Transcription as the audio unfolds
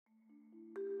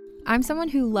I'm someone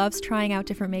who loves trying out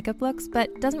different makeup looks,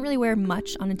 but doesn't really wear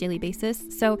much on a daily basis,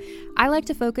 so I like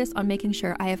to focus on making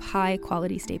sure I have high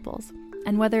quality staples.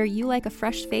 And whether you like a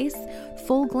fresh face,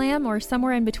 full glam, or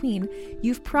somewhere in between,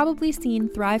 you've probably seen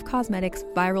Thrive Causemetics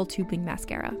Viral Tubing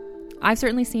Mascara. I've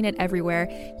certainly seen it everywhere.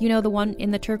 You know, the one in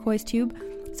the turquoise tube?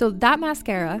 So that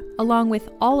mascara, along with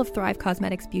all of Thrive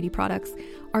Causemetics beauty products,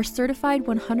 are certified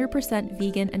 100%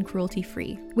 vegan and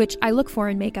cruelty-free, which I look for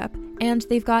in makeup, and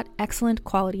they've got excellent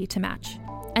quality to match.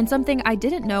 And something I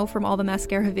didn't know from all the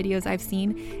mascara videos I've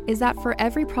seen is that for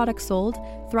every product sold,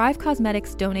 Thrive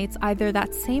Causemetics donates either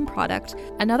that same product,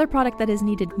 another product that is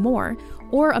needed more,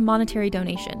 or a monetary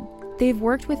donation. They've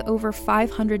worked with over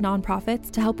 500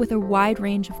 nonprofits to help with a wide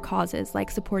range of causes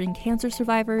like supporting cancer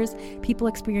survivors, people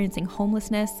experiencing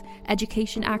homelessness,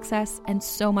 education access, and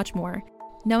so much more.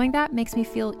 Knowing that makes me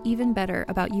feel even better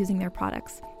about using their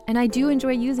products. And I do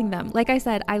enjoy using them. Like I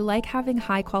said, I like having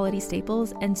high quality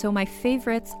staples, and so my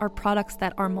favorites are products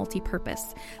that are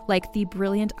multi-purpose, like the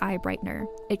Brilliant Eye Brightener.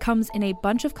 It comes in a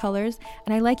bunch of colors,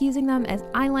 and I like using them as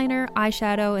eyeliner,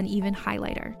 eyeshadow, and even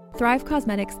highlighter. Thrive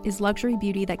Causemetics is luxury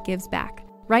beauty that gives back.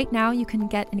 Right now, you can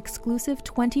get an exclusive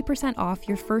 20% off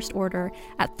your first order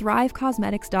at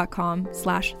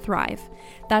thrivecausemetics.com/thrive.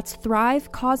 That's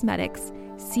Thrive Causemetics,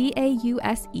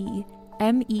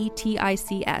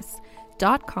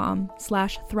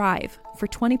 CAUSEMETICS.com/thrive for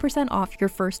 20% off your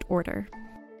first order.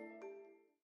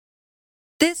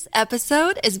 This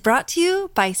episode is brought to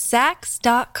you by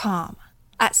Sax.com.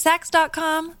 At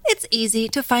Sax.com, it's easy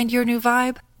to find your new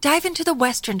vibe. Dive into the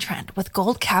Western trend with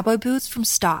gold cowboy boots from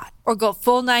Stott, or go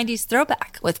full 90s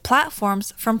throwback with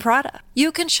platforms from Prada.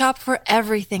 You can shop for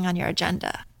everything on your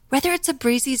agenda, whether it's a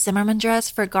breezy Zimmermann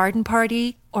dress for a garden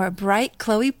party or a bright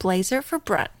Chloe blazer for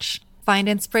brunch. Find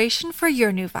inspiration for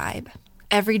your new vibe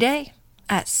every day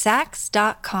at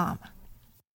Sax.com.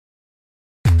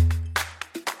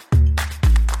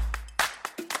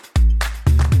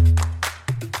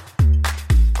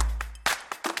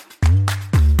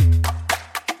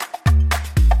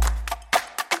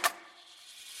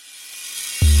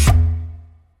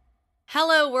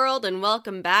 Hello, world, and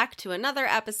welcome back to another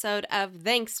episode of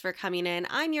Thanks for Coming In.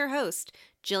 I'm your host,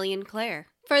 Jillian Clare.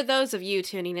 For those of you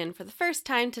tuning in for the first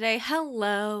time today,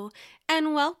 hello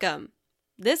and welcome.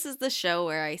 This is the show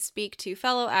where I speak to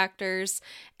fellow actors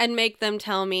and make them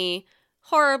tell me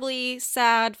horribly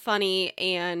sad, funny,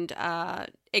 and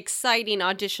exciting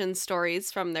audition stories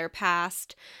from their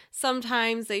past.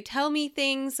 Sometimes they tell me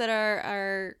things that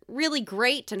are really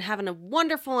great and having a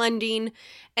wonderful ending,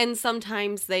 and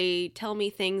sometimes they tell me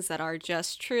things that are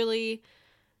just truly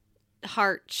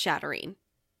heart-shattering.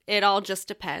 It all just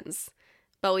depends.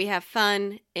 But we have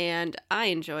fun, and I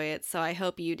enjoy it, so I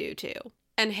hope you do too.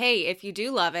 And hey, if you do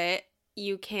love it,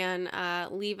 you can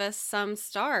leave us some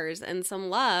stars and some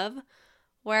love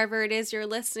wherever it is you're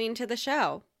listening to the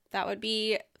show. That would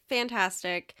be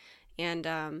fantastic, and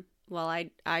well, I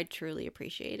truly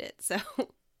appreciate it. So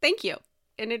thank you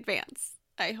in advance,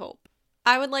 I hope.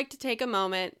 I would like to take a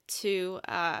moment to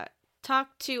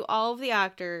talk to all of the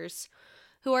actors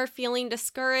who are feeling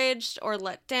discouraged or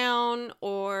let down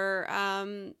or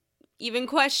even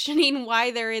questioning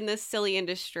why they're in this silly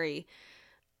industry.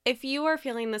 If you are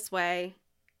feeling this way,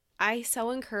 I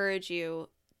so encourage you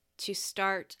to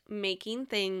start making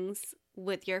things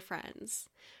with your friends,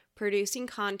 producing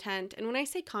content. And when I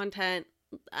say content,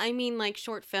 I mean like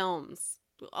short films,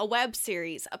 a web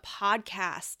series, a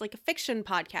podcast, like a fiction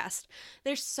podcast.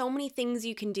 There's so many things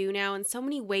you can do now and so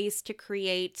many ways to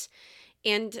create.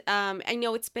 And I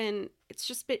know it's been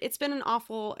an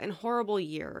awful and horrible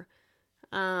year.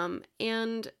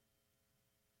 And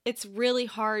it's really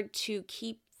hard to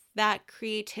keep that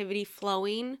creativity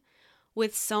flowing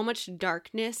with so much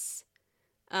darkness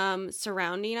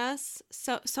surrounding us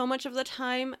so much of the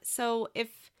time. So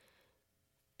if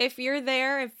you're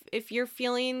there, if you're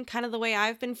feeling kind of the way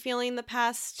I've been feeling the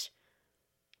past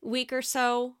week or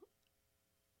so,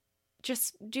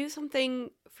 just do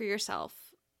something for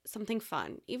yourself, something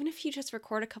fun. Even if you just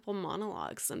record a couple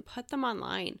monologues and put them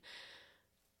online,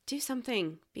 do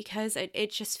something, because it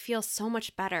just feels so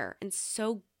much better and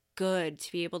so good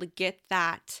to be able to get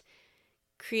that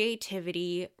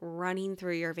creativity running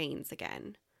through your veins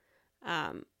again.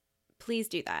 Please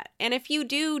do that. And if you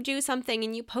do something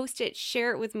and you post it,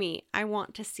 share it with me. I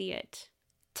want to see it.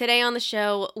 Today on the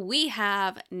show, we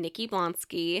have Nikki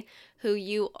Blonsky, who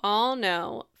you all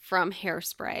know from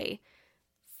Hairspray.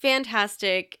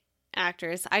 Fantastic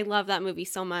actress. I love that movie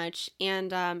so much.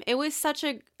 And it was such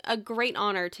a great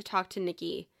honor to talk to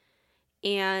Nikki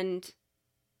and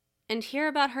hear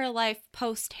about her life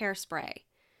post Hairspray.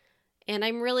 And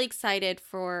I'm really excited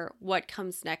for what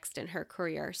comes next in her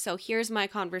career. So here's my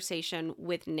conversation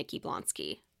with Nikki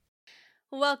Blonsky.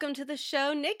 Welcome to the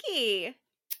show, Nikki.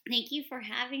 Thank you for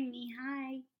having me.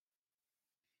 Hi.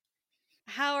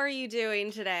 How are you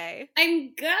doing today?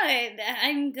 I'm good.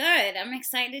 I'm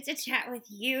excited to chat with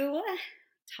you,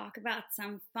 talk about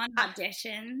some fun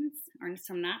auditions or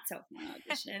some not so fun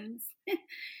auditions.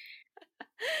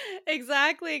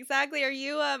 Exactly. Are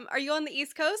you on the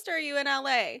East Coast or are you in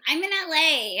LA? I'm in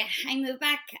LA.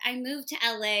 I moved to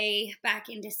LA back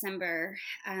in December.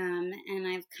 And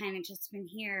I've kind of just been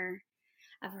here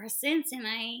ever since. And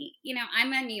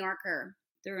I'm a New Yorker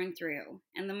through and through.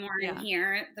 And the more I'm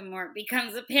here, the more it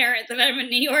becomes apparent that I'm a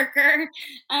New Yorker.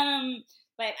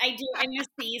 But I miss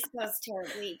the East Coast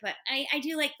terribly. But I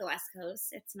do like the West Coast.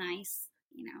 It's nice,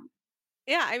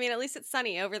 Yeah, I mean, at least it's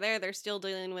sunny over there. They're still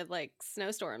dealing with like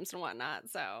snowstorms and whatnot.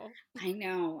 So I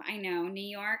know, New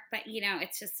York, but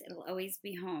it'll always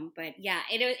be home. But yeah,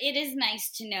 it is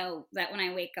nice to know that when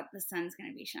I wake up, the sun's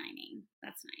going to be shining.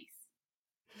 That's nice.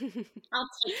 I'll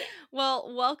take it.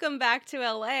 Well, welcome back to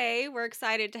LA. We're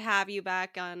excited to have you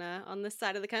back on this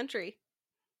side of the country.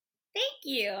 Thank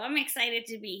you. I'm excited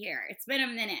to be here. It's been a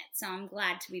minute, so I'm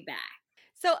glad to be back.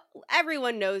 So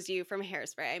everyone knows you from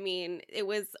Hairspray. I mean, it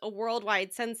was a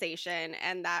worldwide sensation,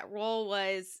 and that role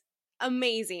was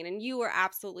amazing, and you were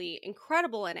absolutely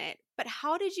incredible in it. But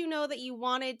how did you know that you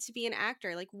wanted to be an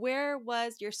actor? Like, where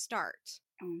was your start?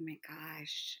 Oh my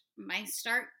gosh. My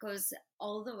start goes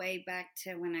all the way back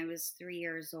to when I was 3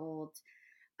 years old,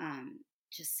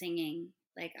 just singing.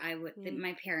 Like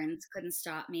my parents couldn't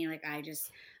stop me. Like I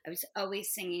was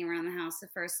always singing around the house. The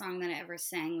first song that I ever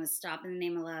sang was "Stop in the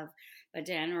Name of Love" by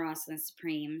Diana Ross and the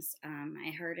Supremes.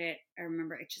 I heard it. I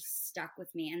remember it just stuck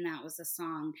with me, and that was a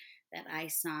song that I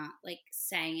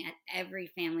sang at every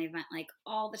family event, like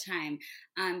all the time.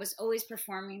 Was always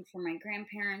performing for my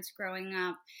grandparents growing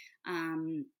up.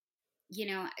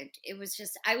 It was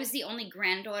just I was the only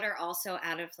granddaughter, also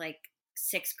out of like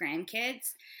 6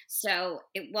 grandkids. So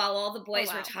while all the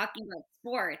boys were talking about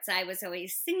sports, I was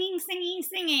always singing.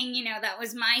 That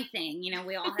was my thing.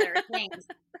 We all had our things.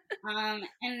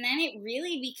 And then it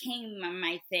really became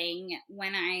my thing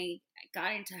when I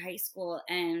got into high school,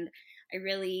 and I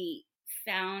really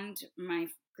found my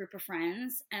group of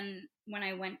friends. And when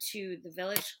I went to the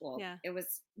village school, it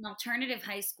was an alternative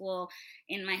high school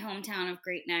in my hometown of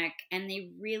Great Neck, and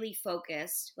they really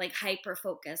focused, like hyper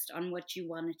focused on what you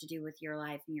wanted to do with your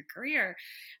life and your career.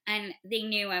 And they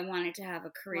knew I wanted to have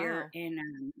a career in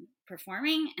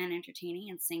performing and entertaining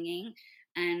and singing.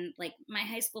 And like my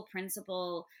high school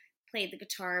principal played the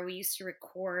guitar. We used to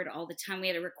record all the time. We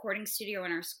had a recording studio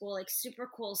in our school, like super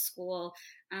cool school.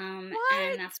 And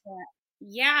that's what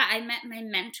I met my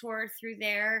mentor through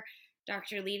there,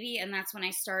 Dr. Levy, and that's when I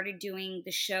started doing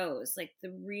the shows, like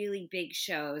the really big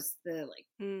shows.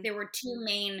 There were 2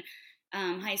 main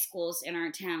high schools in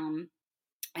our town,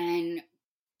 and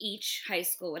each high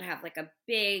school would have like a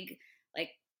big like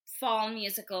fall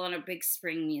musical and a big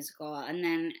spring musical, and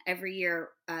then every year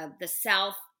the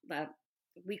South,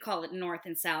 we call it North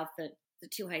and South, the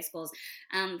 2 high schools,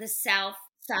 the South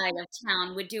side of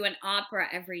town would do an opera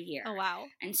every year. Oh, wow.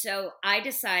 And so I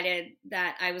decided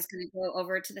that I was going to go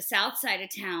over to the south side of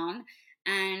town,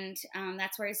 and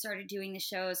that's where I started doing the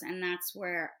shows, and that's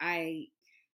where I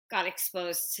got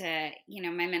exposed to,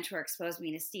 my mentor exposed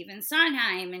me to Stephen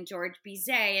Sondheim and George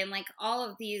Bizet and like all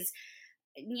of these,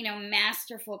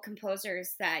 masterful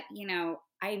composers that,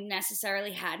 I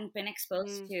necessarily hadn't been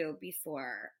exposed to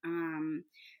before.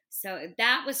 So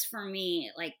that was for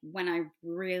me, like when I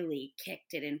really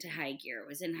kicked it into high gear,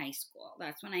 was in high school.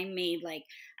 That's when I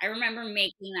remember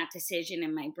making that decision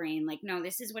in my brain, like, no,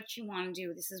 this is what you want to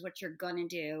do. This is what you're going to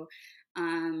do.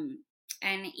 And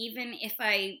even if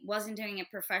I wasn't doing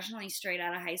it professionally straight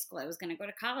out of high school, I was going to go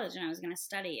to college and I was going to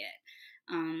study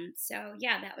it. So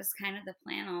yeah, that was kind of the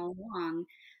plan all along.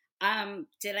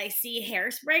 Did I see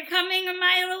Hairspray coming a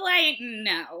mile away?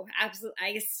 No, absolutely.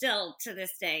 I still, to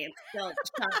this day, it still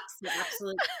shocks the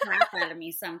absolute crap out of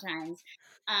me sometimes.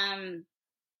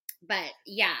 But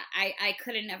yeah, I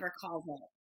could have never called it,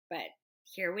 but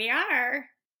here we are.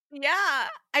 Yeah.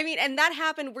 I mean, and that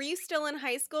happened. Were you still in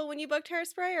high school when you booked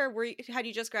Hairspray, or had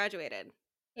you just graduated?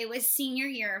 It was senior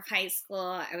year of high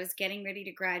school. I was getting ready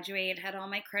to graduate, had all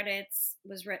my credits,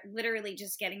 was literally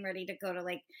just getting ready to go to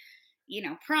like,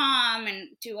 prom and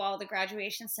do all the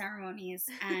graduation ceremonies.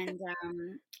 And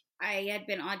I had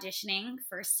been auditioning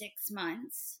for 6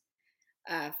 months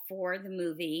for the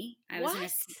movie. I was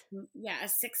in a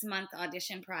 6-month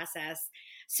audition process.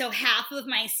 So half of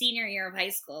my senior year of high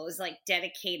school was like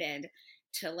dedicated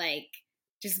to like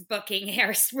just booking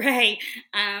Hairspray.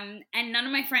 And none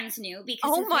of my friends knew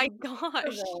because oh my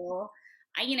gosh.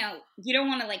 you know, you don't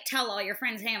want to like tell all your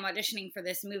friends, hey, I'm auditioning for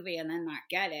this movie and then not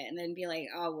get it. And then be like,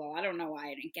 oh, well, I don't know why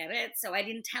I didn't get it. So I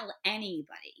didn't tell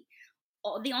anybody.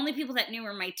 The only people that knew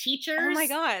were my teachers. Oh my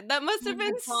God. That must have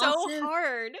been so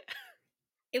hard.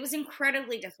 It was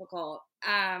incredibly difficult.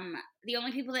 The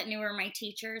only people that knew were my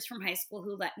teachers from high school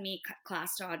who let me cut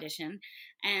class to audition,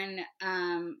 and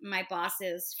my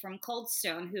bosses from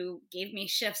Coldstone who gave me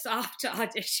shifts off to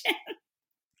audition.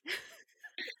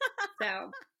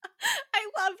 So I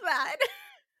love that.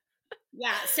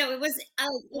 Yeah, so it was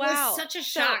was such a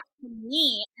shock to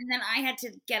me, and then I had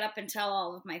to get up and tell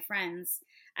all of my friends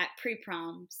at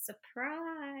pre-prom.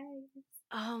 Surprise!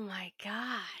 Oh my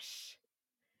gosh.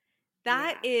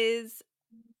 That is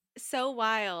so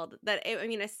wild that I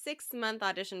mean, a 6-month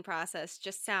audition process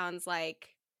just sounds like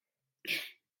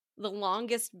the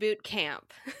longest boot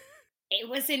camp. It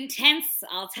was intense,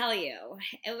 I'll tell you.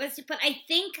 It was, but I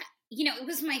think, you know, it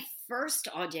was my first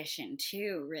audition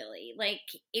too, really. Like,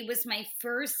 it was my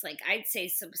first, like, I'd say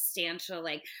substantial,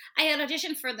 like, I had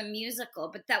auditioned for the musical,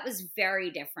 but that was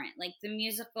very different. Like, the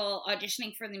musical,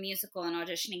 auditioning for the musical and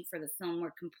auditioning for the film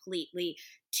were completely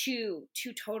two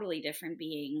totally different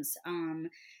beings.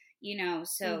 You know,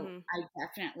 so I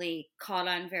definitely caught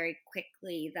on very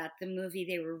quickly that the movie,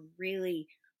 they were really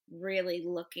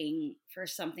looking for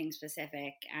something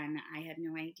specific, and I had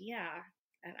no idea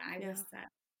that I was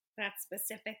that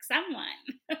specific someone.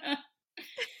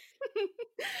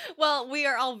 Well, we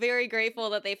are all very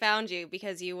grateful that they found you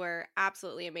because you were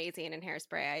absolutely amazing in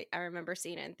Hairspray. I remember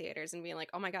seeing it in theaters and being like,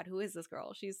 oh my God, who is this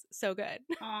girl? She's so good.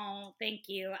 Oh, thank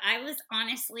you. I was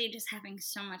honestly just having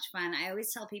so much fun. I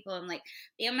always tell people, I'm like,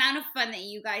 the amount of fun that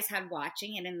you guys had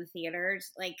watching it in the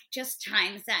theaters, like, just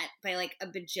times that by like a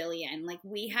bajillion. Like,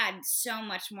 we had so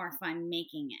much more fun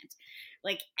making it.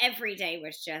 Like, every day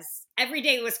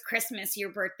was Christmas,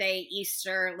 your birthday,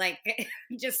 Easter, like, it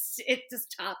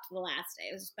just topped the last day.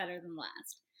 It was better than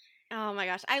last. Oh my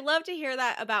gosh. I love to hear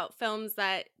that about films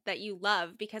that you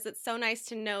love, because it's so nice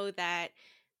to know that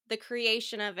the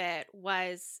creation of it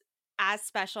was as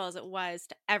special as it was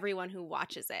to everyone who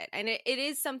watches it. And it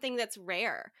is something that's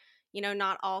rare. You know,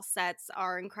 not all sets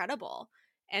are incredible.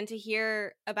 And to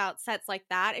hear about sets like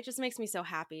that, it just makes me so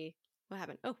happy. What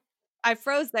happened? Oh, I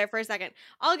froze there for a second.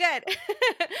 All good.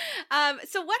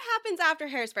 So what happens after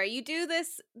Hairspray? You do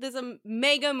this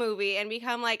mega movie and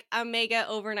become like a mega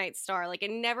overnight star. Like, it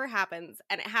never happens,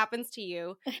 and it happens to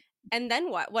you. And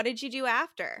then what? What did you do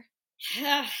after?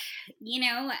 You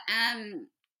know,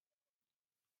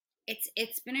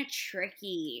 it's been a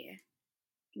tricky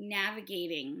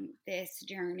navigating this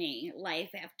journey, life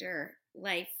after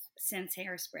life since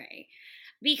Hairspray.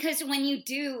 Because when you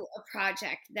do a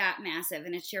project that massive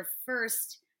and it's your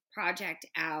first project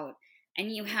out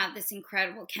and you have this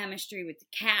incredible chemistry with the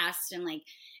cast, and like,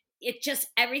 it just,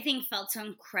 everything felt so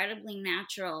incredibly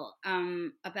natural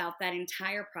about that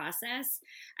entire process.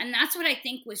 And that's what I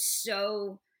think was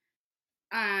so,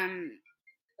 oh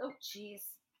geez.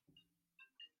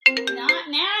 Not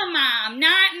now, Mom.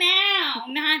 Not now.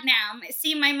 Not now.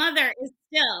 See, my mother is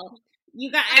still,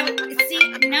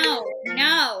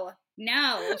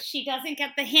 no, she doesn't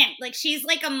get the hint. Like, she's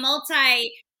like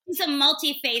she's a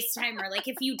multi-FaceTimer. Like,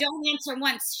 if you don't answer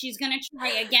once, she's going to try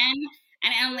again.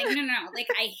 And I'm like, no. Like,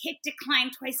 I hit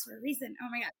decline twice for a reason. Oh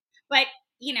my God. But,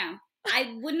 you know,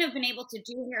 I wouldn't have been able to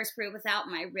do Hairspray without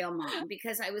my real mom,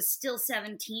 because I was still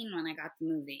 17 when I got the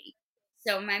movie.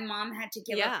 So my mom had to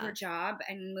give up her job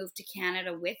and move to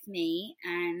Canada with me.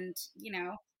 And, you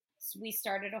know, we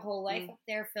started a whole life up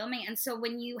there filming. And so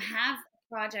when you have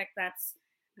a project that's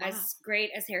as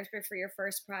great as Hairspray for your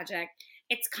first project,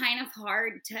 it's kind of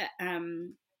hard to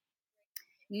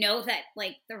know that,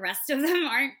 like, the rest of them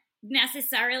aren't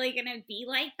necessarily going to be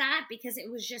like that, because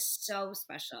it was just so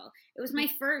special. It was my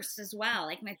first as well,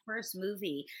 like my first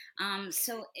movie.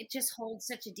 So it just holds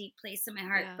such a deep place in my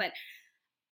heart. Yeah. But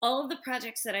all of the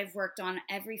projects that I've worked on,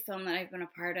 every film that I've been a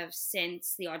part of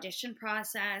since the audition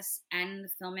process and the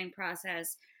filming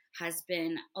process, has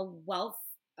been a wealth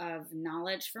of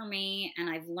knowledge for me.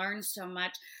 And I've learned so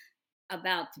much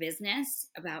about the business,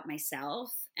 about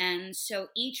myself. And so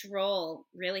each role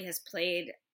really has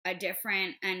played a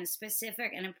different and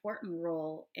specific and important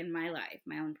role in my life,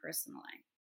 my own personal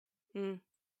life.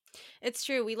 It's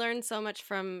true. We learn so much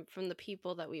from the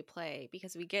people that we play,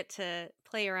 because we get to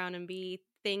play around and be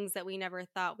things that we never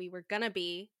thought we were gonna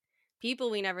be, people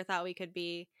we never thought we could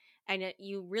be. and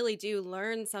you really do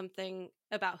learn something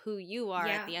about who you are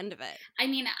at the end of it. I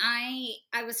mean,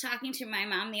 I was talking to my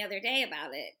mom the other day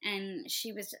about it, and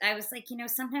I was like,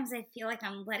 sometimes I feel like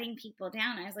I'm letting people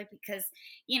down. I was like, because,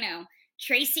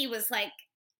 Tracy was like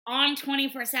on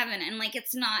 24/7, and like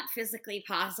it's not physically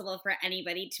possible for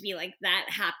anybody to be like that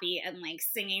happy and like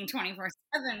singing 24/7.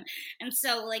 And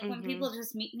so like when people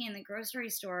just meet me in the grocery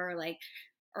store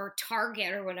or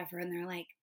Target or whatever, and they're like,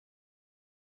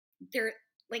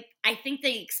 I think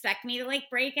they expect me to like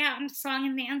break out into song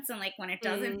and dance, and like when it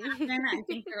doesn't happen, I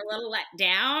think they're a little let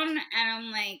down. And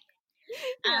I'm like,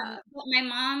 but my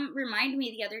mom reminded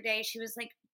me the other day, she was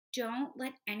like, don't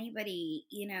let anybody,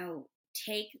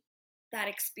 take that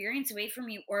experience away from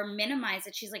you or minimize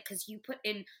it. She's like, because you put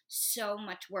in so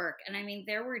much work. And I mean,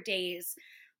 there were days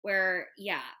where,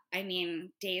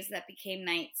 days that became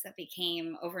nights, that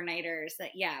became overnighters,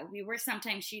 that, we were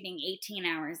sometimes shooting 18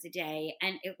 hours a day.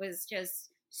 And it was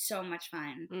just so much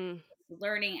fun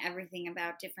learning everything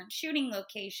about different shooting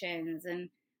locations. And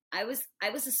I was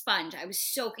a sponge. I was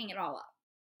soaking it all up.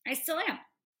 I still am.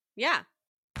 Yeah.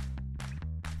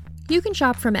 You can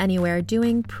shop from anywhere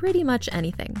doing pretty much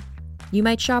anything. You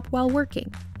might shop while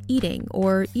working, eating,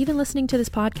 or even listening to this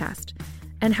podcast.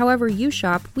 And however you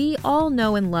shop, we all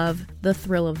know and love the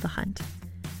thrill of the hunt.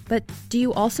 But do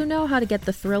you also know how to get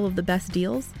the thrill of the best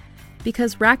deals?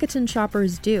 Because Rakuten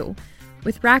shoppers do.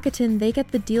 With Rakuten, they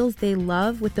get the deals they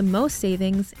love with the most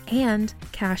savings and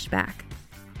cash back.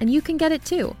 And you can get it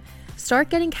too. Start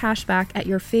getting cash back at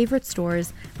your favorite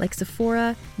stores like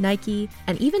Sephora, Nike,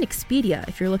 and even Expedia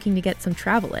if you're looking to get some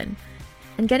travel in.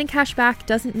 And getting cash back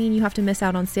doesn't mean you have to miss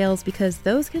out on sales, because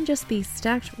those can just be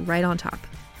stacked right on top.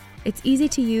 It's easy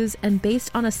to use and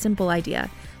based on a simple idea.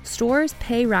 Stores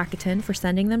pay Rakuten for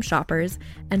sending them shoppers,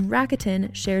 and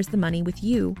Rakuten shares the money with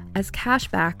you as cash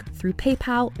back through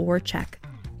PayPal or check.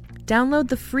 Download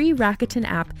the free Rakuten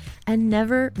app and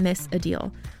never miss a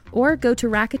deal. Or go to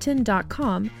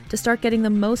Rakuten.com to start getting the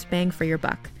most bang for your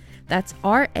buck. That's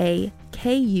Rakuten.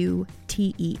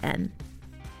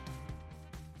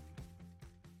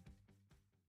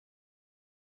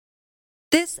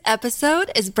 This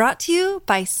episode is brought to you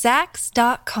by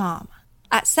Sax.com.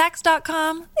 At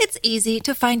Sax.com, it's easy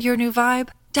to find your new vibe.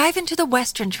 Dive into the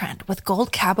Western trend with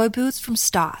gold cowboy boots from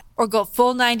Stott, or go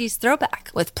full 90s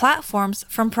throwback with platforms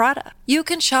from Prada. You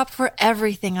can shop for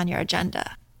everything on your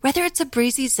agenda, whether it's a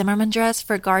breezy Zimmermann dress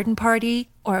for a garden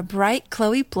party or a bright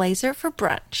Chloe blazer for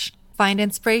brunch. Find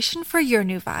inspiration for your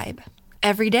new vibe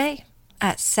every day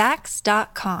at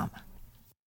Sax.com.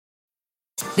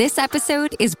 This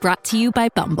episode is brought to you by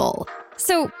Bumble.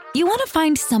 So, you want to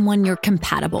find someone you're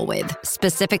compatible with,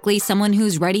 specifically someone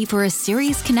who's ready for a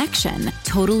serious connection,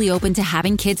 totally open to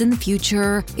having kids in the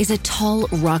future, is a tall,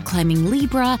 rock-climbing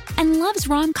Libra, and loves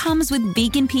rom-coms with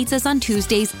vegan pizzas on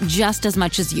Tuesdays just as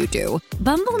much as you do.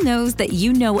 Bumble knows that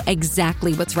you know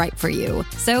exactly what's right for you.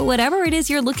 So whatever it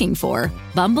is you're looking for,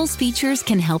 Bumble's features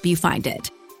can help you find it.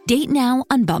 Date now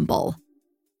on Bumble.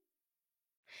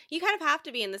 You kind of have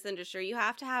to be in this industry. You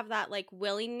have to have that like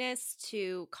willingness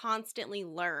to constantly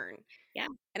learn. Yeah.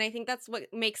 And I think that's what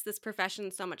makes this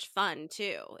profession so much fun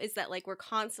too, is that like we're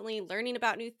constantly learning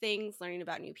about new things, learning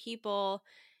about new people.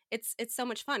 It's so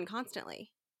much fun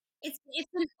constantly. It's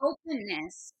an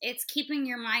openness. It's keeping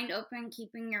your mind open,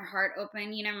 keeping your heart open.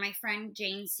 My friend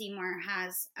Jane Seymour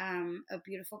has a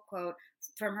beautiful quote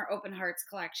from her Open Hearts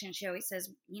collection. She always says,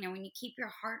 when you keep your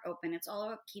heart open, it's all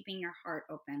about keeping your heart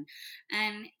open.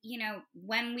 And,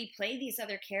 when we play these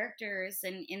other characters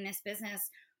and in this business,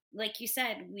 like you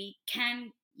said, we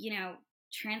can,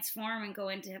 transform and go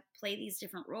into play these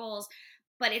different roles.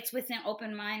 But it's with an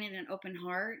open mind and an open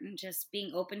heart and just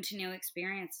being open to new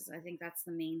experiences. I think that's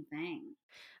the main thing.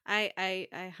 I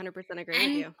 100% agree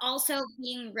and with you. Also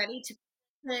being ready to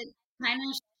kind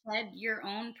of shed your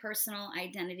own personal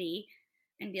identity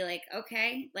and be like,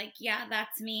 okay, like, yeah,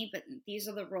 that's me, but these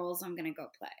are the roles I'm going to go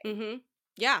play. Mm-hmm.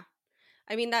 Yeah.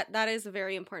 I mean, that is a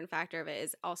very important factor of it,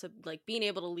 is also like being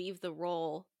able to leave the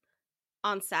role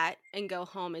on set and go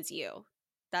home as you.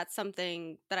 That's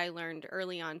something that I learned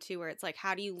early on too, where it's like,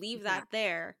 how do you leave that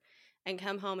there and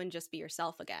come home and just be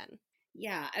yourself again?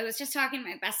 Yeah, I was just talking to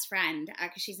my best friend,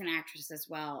 because she's an actress as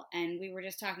well, and we were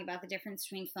just talking about the difference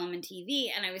between film and TV,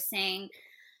 and I was saying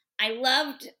I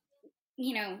loved,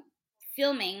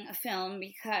 filming a film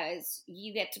because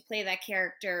you get to play that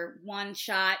character, one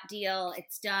shot deal,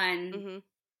 it's done,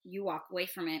 you walk away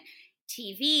from it.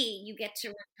 TV, you get to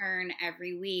return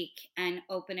every week and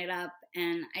open it up.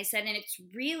 And I said, and it's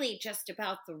really just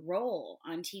about the role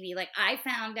on TV. Like, I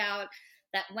found out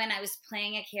that when I was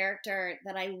playing a character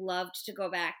that I loved to go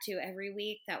back to every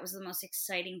week, that was the most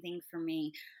exciting thing for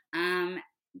me.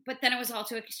 but then it was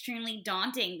also extremely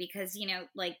daunting because, you know,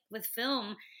 like with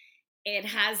film, it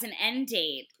has an end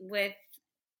date. With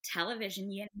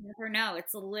television, you never know.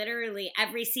 It's literally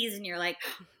every season you're like,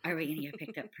 are we going to get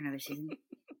picked up for another season?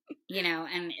 You know,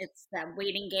 and it's that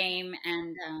waiting game.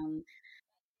 And,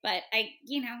 but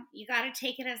you know, you got to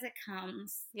take it as it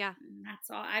comes. Yeah. And that's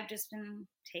all. I've just been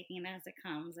taking it as it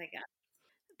comes, I guess.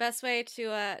 Best way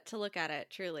to look at it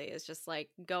truly is just like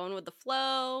going with the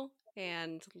flow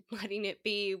and letting it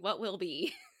be what will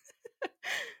be.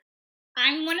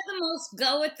 I'm one of the most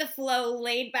go with the flow,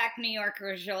 laid back New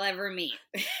Yorkers you'll ever meet.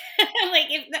 Like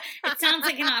it sounds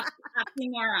like an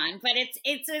oxymoron, but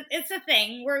it's a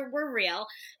thing. We're real.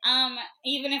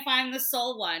 Even if I'm the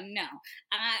sole one, no.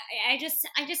 I just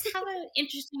have an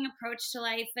interesting approach to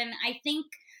life, and I think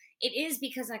it is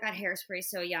because I got Hairspray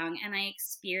so young, and I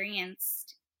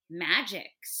experienced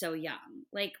magic so young.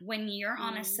 Like when you're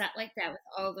on a set like that with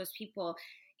all those people,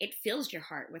 it fills your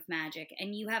heart with magic,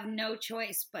 and you have no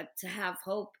choice but to have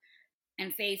hope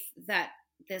and faith that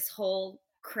this whole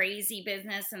crazy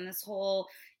business and this whole,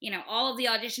 you know, all of the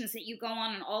auditions that you go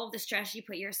on and all of the stress you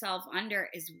put yourself under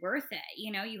is worth it.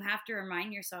 You know, you have to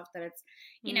remind yourself that it's,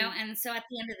 you know, and so at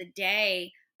the end of the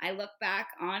day, I look back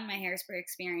on my Hairspray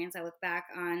experience. I look back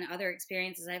on other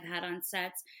experiences I've had on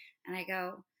sets, and I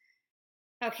go,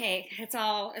 okay, it's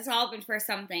all been for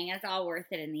something. It's all worth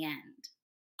it in the end.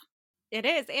 It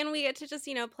is. And we get to just,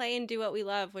 you know, play and do what we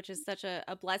love, which is such a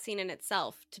blessing in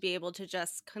itself, to be able to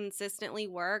just consistently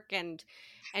work and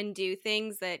do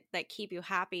things that keep you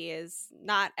happy. Is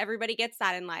not everybody gets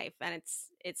that in life, and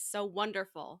it's so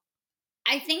wonderful.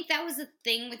 I think that was the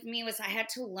thing with me, was I had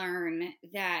to learn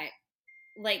that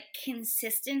like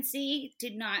consistency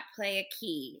did not play a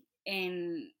key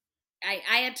in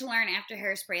I had to learn after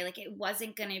Hairspray, like it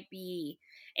wasn't going to be,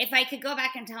 if I could go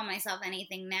back and tell myself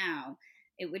anything now,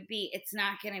 it would be, it's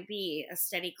not going to be a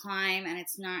steady climb, and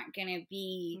it's not going to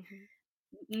be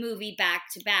movie back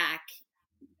to back.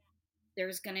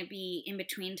 There's going to be in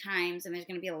between times, and there's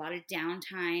going to be a lot of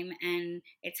downtime, and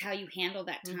it's how you handle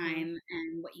that time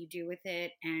and what you do with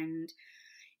it. And,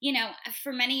 you know,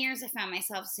 for many years I found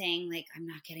myself saying, like, I'm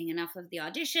not getting enough of the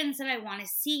auditions that I want to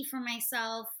see for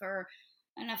myself, or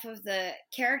enough of the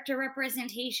character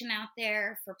representation out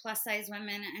there for plus size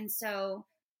women. And so,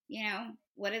 you know,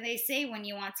 what do they say? When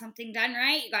you want something done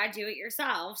right, you got to do it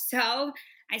yourself. So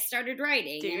I started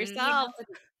writing. Do it yourself.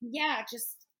 You know,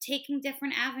 just taking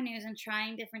different avenues and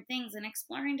trying different things and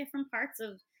exploring different parts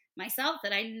of myself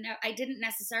that I didn't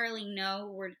necessarily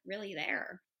know were really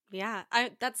there. Yeah,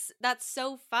 that's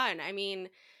so fun. I mean,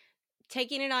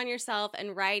 taking it on yourself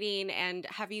and writing. And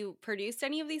have you produced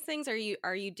any of these things? Are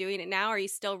you doing it now? Are you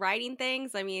still writing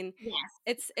things? I mean,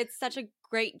 yes. It's such a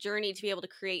great journey to be able to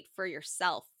create for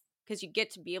yourself, because you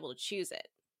get to be able to choose it.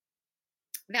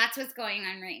 That's what's going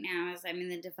on right now, is I'm in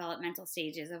the developmental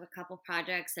stages of a couple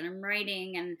projects, and I'm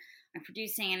writing and I'm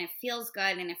producing, and it feels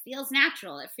good and it feels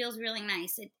natural. It feels really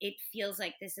nice. It feels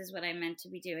like this is what I'm meant to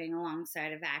be doing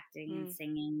alongside of acting and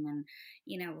singing and,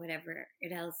 you know, whatever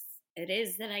else it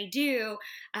is that I do.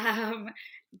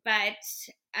 But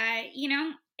you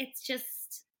know,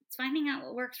 it's finding out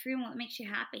what works for you and what makes you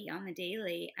happy on the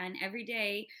daily. And every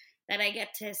day that I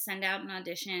get to send out an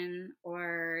audition,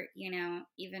 or, you know,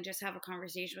 even just have a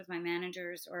conversation with my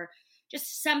managers, or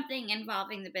just something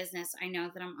involving the business, I know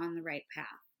that I'm on the right path.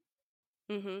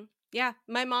 Yeah.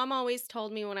 My mom always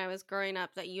told me when I was growing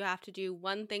up that you have to do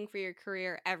one thing for your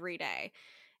career every day.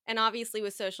 And obviously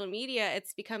with social media,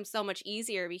 it's become so much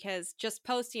easier, because just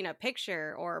posting a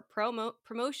picture or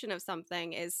promotion of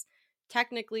something is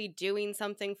technically doing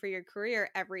something for your career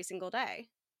every single day.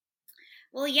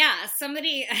 Well, yeah,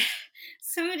 somebody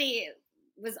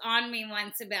was on me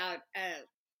once about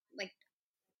like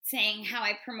saying how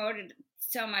I promoted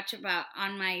so much about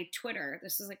on my Twitter.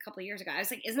 This was like a couple of years ago. I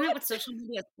was like, isn't that what social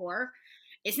media is for?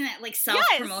 Isn't it like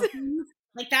self-promotion? Yes.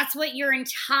 Like that's what your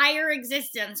entire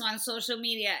existence on social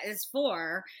media is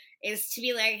for, is to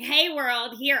be like, hey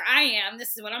world, here I am.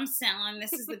 This is what I'm selling.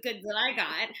 This is the goods that I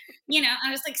got. You know,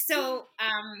 I was like, so,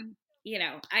 you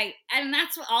know, and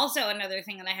that's also another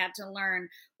thing that I had to learn,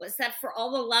 was that for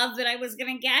all the love that I was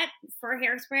going to get for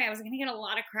Hairspray, I was going to get a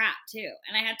lot of crap too.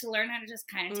 And I had to learn how to just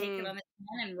kind of take it on the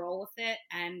chin and roll with it.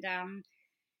 And,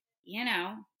 you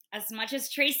know, as much as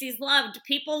Tracy's loved,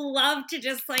 people love to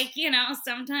just like, you know,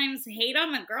 sometimes hate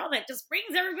on the girl that just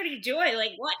brings everybody joy.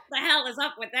 Like, what the hell is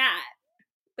up with that?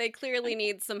 They clearly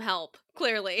need some help.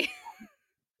 Clearly.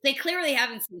 They clearly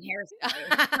haven't seen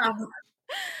Hairspray.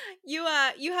 You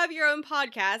have your own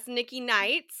podcast, Nikki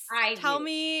Nights. Tell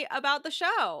me about the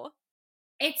show.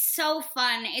 It's so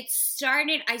fun. I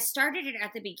started it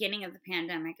at the beginning of the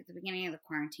pandemic, at the beginning of the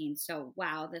quarantine. So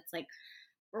wow, that's like,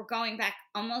 we're going back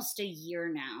almost a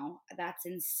year now. That's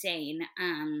insane.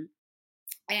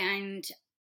 And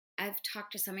I've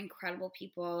talked to some incredible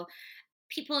people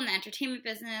in the entertainment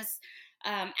business,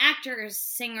 actors,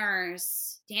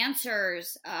 singers,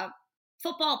 dancers,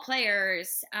 football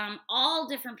players, all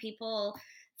different people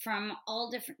from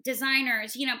all different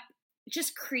designers,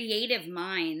 just creative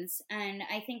minds. And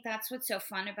I think that's what's so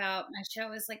fun about my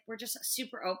show is like, we're just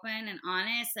super open and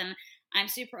honest, and I'm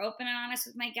super open and honest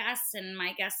with my guests, and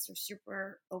my guests are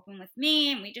super open with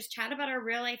me, and we just chat about our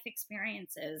real life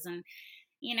experiences. And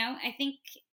I think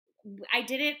I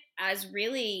did it as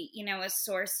really, a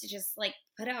source to just like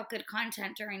put out good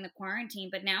content during the quarantine,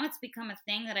 but now it's become a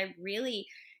thing that I really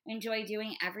enjoy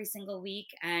doing every single week.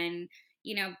 And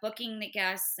booking the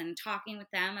guests and talking with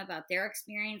them about their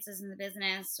experiences in the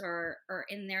business or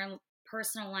in their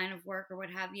personal line of work or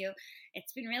what have you.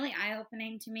 It's been really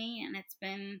eye-opening to me, and it's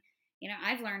been,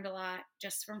 I've learned a lot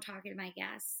just from talking to my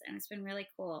guests, and it's been really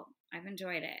cool. I've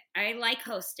enjoyed it. I like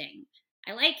hosting.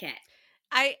 I like it.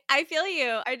 I feel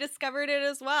you. I discovered it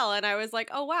as well, and I was like,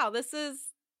 oh wow, this is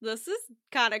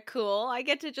kind of cool. I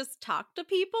get to just talk to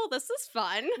people. This is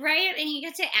fun. Right? And you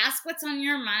get to ask what's on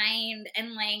your mind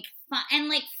and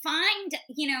find,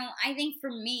 I think for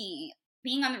me,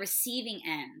 being on the receiving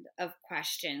end of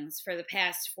questions for the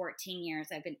past 14 years,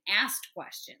 I've been asked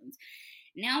questions.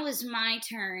 Now is my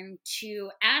turn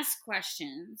to ask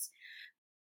questions.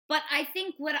 But I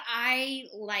think what I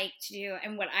like to do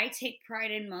and what I take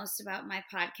pride in most about my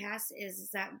podcast is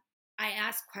that I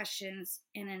ask questions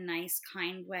in a nice,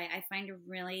 kind way. I find a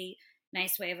really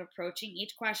nice way of approaching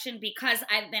each question because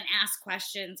I've been asked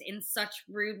questions in such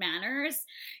rude manners,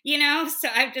 So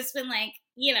I've just been like,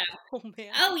 oh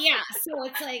man, oh yeah. So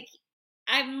it's like,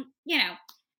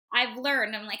 I've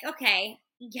learned, I'm like, okay,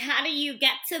 how do you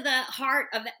get to the heart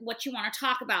of what you want to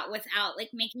talk about without like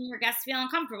making your guests feel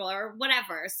uncomfortable or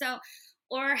whatever? So,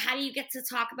 or how do you get to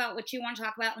talk about what you want to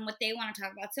talk about and what they want to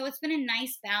talk about? So it's been a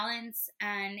nice balance,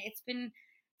 and it's been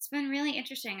really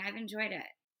interesting. I've enjoyed it.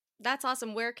 That's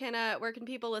awesome. Where can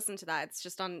people listen to that? It's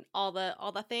just on all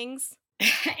the things.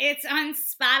 It's on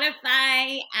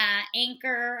Spotify,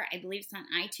 Anchor. I believe it's on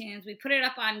iTunes. We put it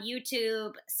up on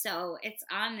YouTube, so it's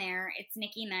on there. It's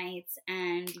Nikki Nights,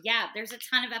 and yeah, there's a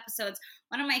ton of episodes.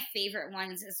 One of my favorite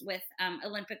ones is with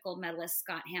Olympic gold medalist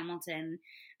Scott Hamilton,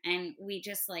 and we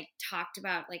just like talked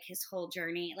about like his whole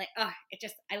journey. Like,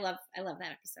 I love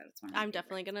that episode. It's one of my favorites.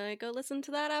 Definitely gonna go listen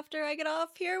to that after I get off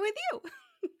here with you.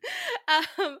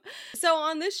 So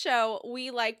on this show, we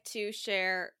like to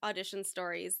share audition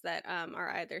stories that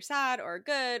are either sad or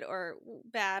good or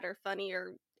bad or funny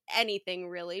or anything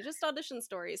really, just audition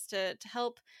stories to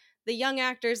help the young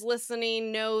actors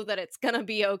listening know that it's gonna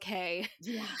be okay.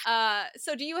 Yeah.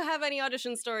 So do you have any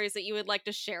audition stories that you would like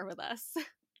to share with us?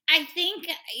 I think,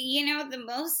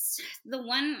 the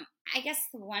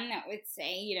one that would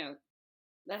say,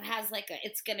 that has like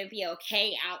it's going to be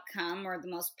okay outcome, or the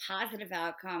most positive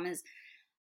outcome, is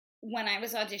when I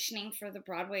was auditioning for the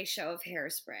Broadway show of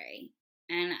Hairspray.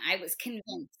 And I was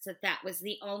convinced that that was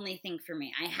the only thing for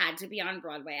me. I had to be on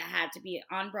Broadway. I had to be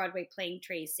on Broadway playing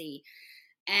Tracy.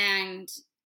 And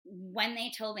when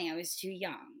they told me I was too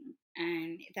young,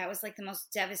 and that was like the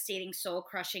most devastating,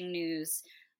 soul-crushing news,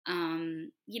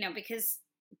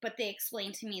 but they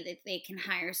explained to me that they can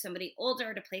hire somebody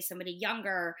older to play somebody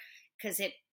younger, because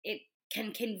it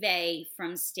can convey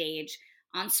from stage.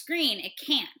 On screen, it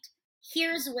can't.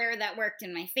 Here's where that worked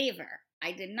in my favor.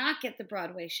 I did not get the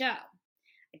Broadway show.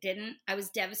 I didn't. I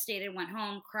was devastated, went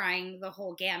home crying the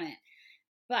whole gamut.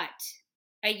 But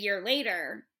a year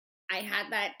later, I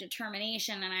had that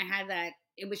determination, and I had that,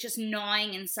 it was just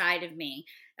gnawing inside of me.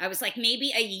 I was like,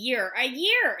 maybe a year.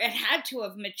 It had to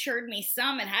have matured me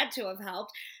some. It had to have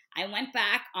helped. I went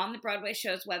back on the Broadway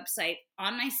show's website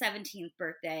on my 17th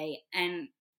birthday, and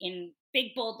in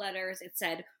big bold letters, it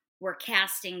said, "We're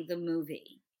casting the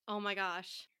movie." Oh my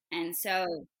gosh. And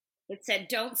so it said,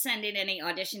 don't send in any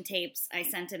audition tapes. I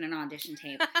sent in an audition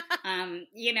tape.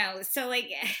 So like,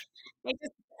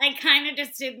 I kind of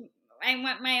just did, I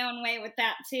went my own way with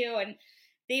that too. And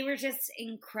they were just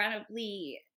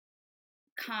incredibly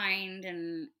kind,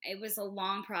 and it was a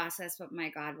long process, but my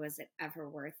God, was it ever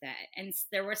worth it. And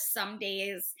there were some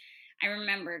days I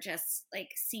remember just like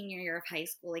senior year of high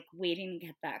school, like waiting to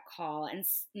get that call. And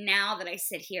now that I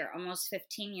sit here almost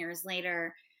 15 years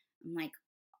later, I'm like,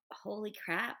 holy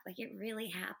crap, like it really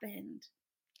happened.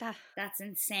 That's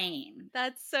insane.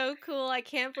 That's so cool. I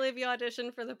can't believe you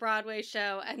auditioned for the Broadway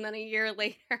show, and then a year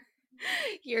later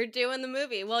You're doing the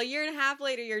movie. Well, a year and a half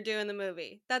later, you're doing the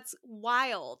movie. That's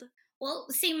wild. Well,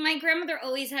 see, my grandmother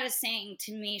always had a saying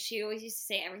to me. She always used to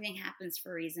say, everything happens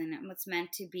for a reason, and what's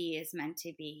meant to be is meant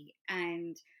to be.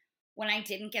 And when I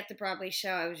didn't get the Broadway show,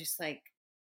 I was just like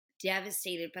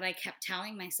devastated, but I kept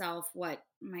telling myself what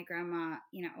my grandma,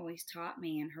 always taught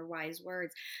me and her wise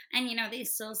words. And, they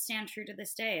still stand true to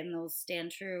this day, and they'll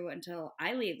stand true until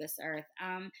I leave this earth.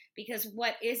 Because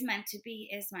what is meant to be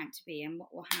is meant to be, and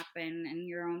what will happen in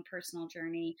your own personal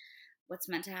journey, what's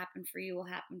meant to happen for you will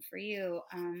happen for you.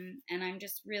 And I'm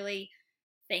just really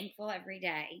thankful every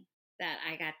day that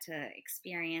I got to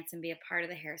experience and be a part of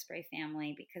the Hairspray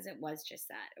family, because it was just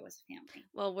that. It was a family.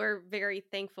 Well, we're very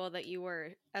thankful that you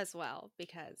were as well,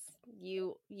 because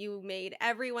you made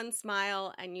everyone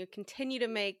smile, and you continue to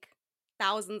make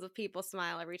thousands of people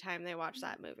smile every time they watch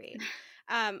that movie.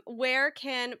 Where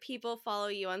can people follow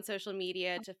you on social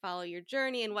media to follow your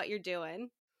journey and what you're doing?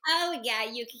 Oh, yeah.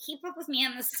 You can keep up with me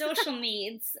on the social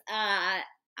medias.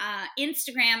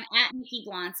 Instagram at Nikki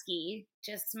Blonsky,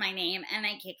 just my name,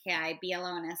 Nikki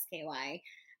Blonsky.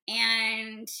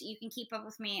 And you can keep up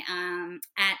with me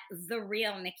at The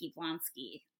Real Nikki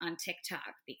Blonsky on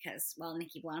TikTok, because, well,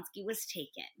 Nikki Blonsky was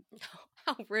taken.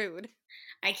 How rude.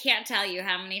 I can't tell you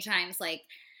how many times,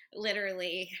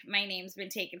 literally my name's been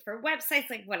taken for websites,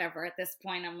 whatever. At this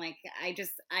point, I'm like, I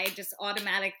just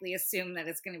automatically assume that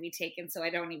it's going to be taken, so I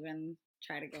don't even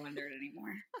try to go under it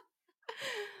anymore.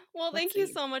 Well, thank you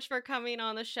so much for coming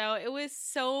on the show. It was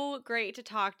so great to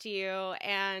talk to you,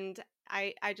 and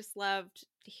I just loved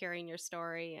hearing your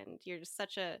story, and you're just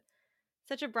such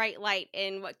a bright light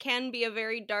in what can be a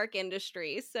very dark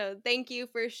industry. So thank you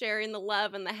for sharing the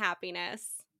love and the happiness.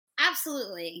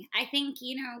 Absolutely. I think,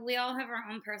 we all have our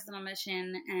own personal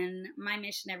mission, and my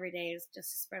mission every day is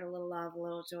just to spread a little love, a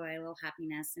little joy, a little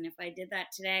happiness. And if I did that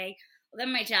today, well,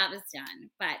 then my job is done.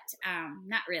 But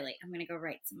not really. I'm going to go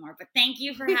write some more. But thank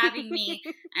you for having me,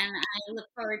 and I look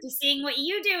forward to seeing what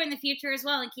you do in the future as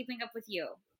well, and keeping up with you.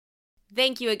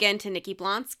 Thank you again to Nikki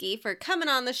Blonsky for coming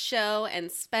on the show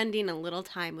and spending a little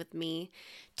time with me.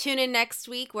 Tune in next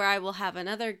week, where I will have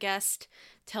another guest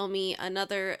tell me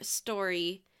another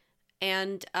story.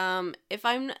 And if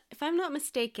I'm not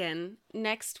mistaken,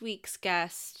 next week's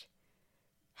guest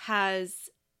has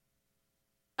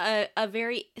a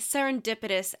very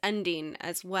serendipitous ending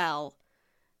as well.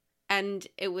 And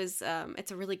it's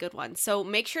a really good one. So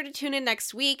make sure to tune in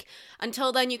next week.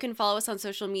 Until then, you can follow us on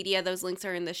social media. Those links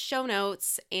are in the show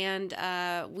notes. And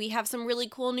we have some really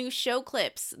cool new show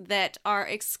clips that are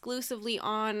exclusively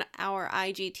on our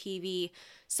IGTV.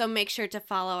 So make sure to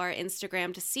follow our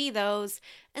Instagram to see those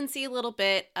and see a little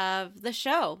bit of the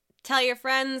show. Tell your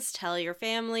friends, tell your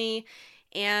family.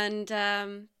 And,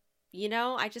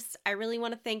 I really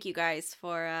want to thank you guys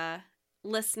for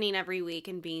listening every week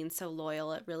and being so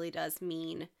loyal. It really does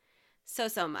mean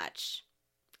so much.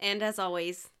 And as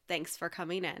always, thanks for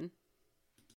coming in.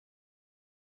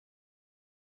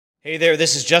 Hey there,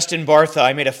 this is Justin Bartha.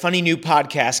 I made a funny new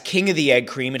podcast, King of the Egg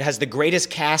Cream. It has the greatest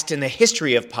cast in the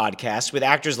history of podcasts, with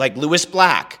actors like Louis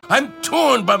Black. I'm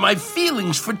torn by my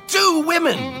feelings for two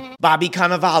women. Bobby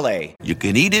Cannavale. You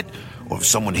can eat it, or if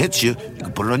someone hits you, you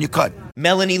can put it on your cut.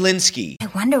 Melanie Linsky. I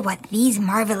wonder what these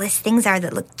marvelous things are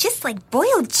that look just like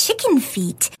boiled chicken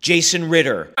feet. Jason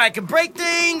Ritter. I can break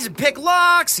things and pick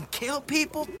locks and kill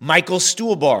people. Michael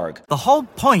Stuhlbarg. The whole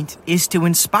point is to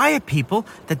inspire people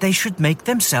that they should make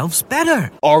themselves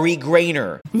better. Ari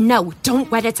Grainer. No,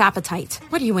 don't whet its appetite.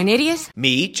 What are you, an idiot?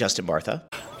 Me, Justin Bartha.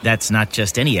 That's not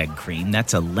just any egg cream,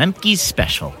 that's a Lemke's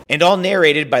special. And all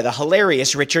narrated by the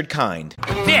hilarious Richard Kind.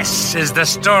 This is the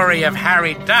story of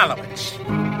Harry Dalowitz,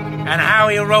 and how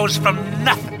he rose from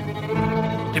nothing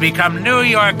to become New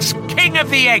York's King of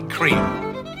the Egg Cream.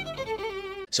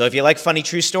 So if you like funny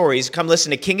true stories, come listen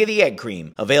to King of the Egg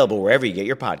Cream, available wherever you get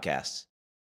your podcasts.